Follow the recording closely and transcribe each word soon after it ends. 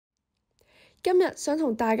今日想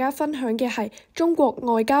同大家分享嘅係中國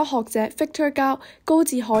外交學者 Victor 高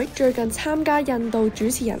志海最近參加印度主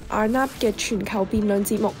持人 Arnab 嘅全球辯論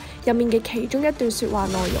節目入面嘅其中一段說話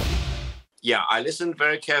內容。Yeah, I listened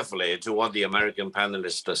very carefully to what the American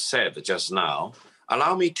panelist said just now.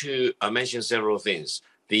 Allow me to mention several things.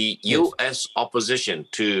 The U.S. opposition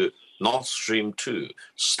to Nord Stream 2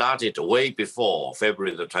 started way before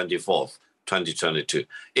February the 24th, 2022.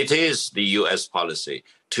 It is the U.S. policy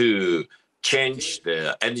to change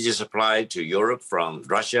the energy supply to Europe from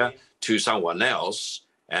Russia to someone else,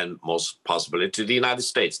 and most possibly to the United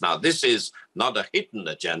States. Now, this is not a hidden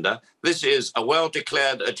agenda. This is a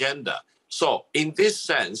well-declared agenda. So, in this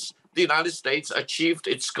sense, the United States achieved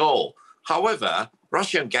its goal. However,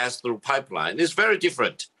 Russian gas through pipeline is very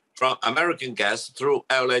different from American gas through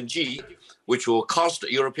LNG, which will cost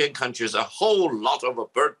European countries a whole lot of a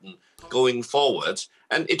burden going forward.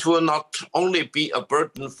 And it will not only be a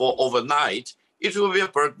burden for overnight, it will be a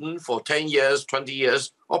burden for 10 years, 20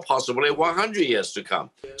 years, or possibly 100 years to come.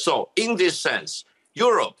 So in this sense,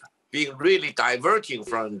 Europe being really diverting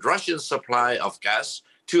from Russian supply of gas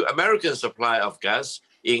to American supply of gas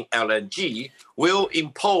in LNG will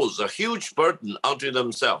impose a huge burden onto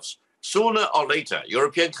themselves. Sooner or later,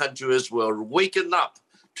 European countries will waken up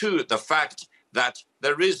to the fact that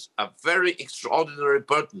there is a very extraordinary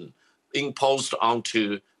burden imposed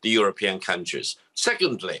onto the European countries.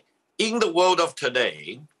 Secondly, in the world of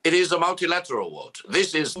today, it is a multilateral world.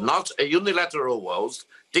 This is not a unilateral world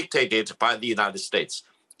dictated by the United States.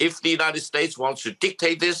 If the United States wants to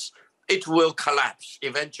dictate this, it will collapse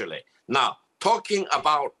eventually. Now, talking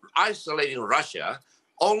about isolating Russia,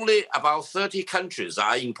 only about 30 countries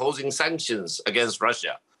are imposing sanctions against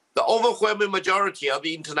Russia. The overwhelming majority of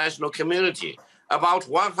the international community, about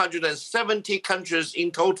 170 countries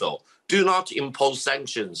in total, do not impose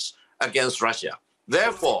sanctions against Russia.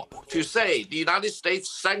 Therefore, to say the United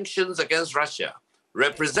States sanctions against Russia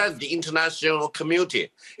represent the international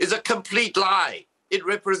community is a complete lie. It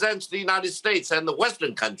represents the United States and the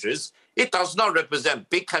Western countries. It does not represent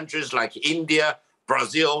big countries like India,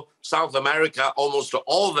 Brazil, South America, almost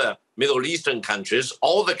all the Middle Eastern countries,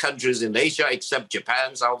 all the countries in Asia except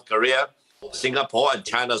Japan, South Korea, Singapore, and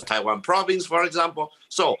China's Taiwan province, for example.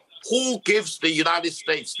 So who gives the United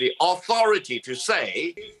States the authority to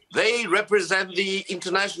say they represent the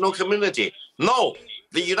international community? No,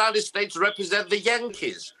 the United States represent the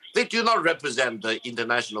Yankees. They do not represent the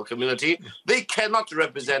international community. They cannot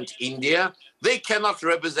represent India. They cannot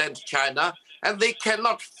represent China. And they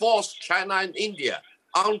cannot force China and India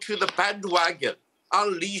onto the bandwagon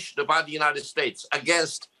unleashed by the United States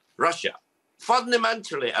against Russia.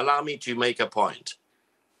 Fundamentally, allow me to make a point.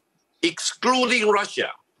 Excluding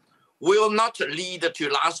Russia will not lead to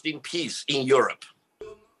lasting peace in Europe.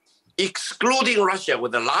 Excluding Russia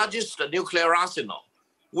with the largest nuclear arsenal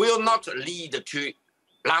will not lead to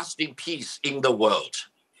lasting peace in the world.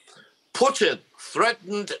 Putin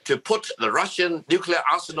threatened to put the Russian nuclear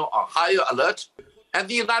arsenal on higher alert, and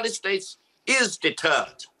the United States is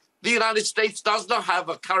deterred. The United States does not have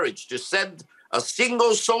the courage to send a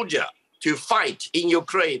single soldier to fight in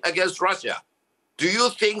Ukraine against Russia. Do you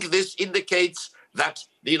think this indicates that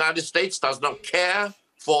the United States does not care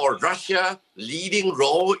for Russia's leading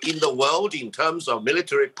role in the world in terms of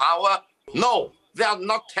military power? No, they are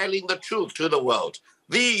not telling the truth to the world.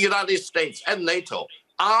 The United States and NATO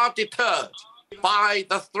are deterred by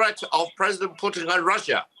the threat of President Putin and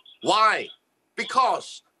Russia. Why?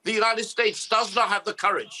 Because the United States does not have the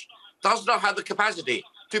courage, does not have the capacity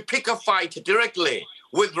to pick a fight directly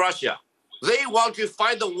with Russia. They want to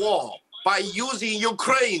fight the war by using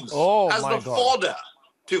Ukraine as the fodder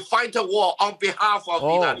to fight a war on behalf of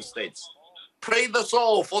the United States. Pray the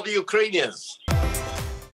soul for the Ukrainians.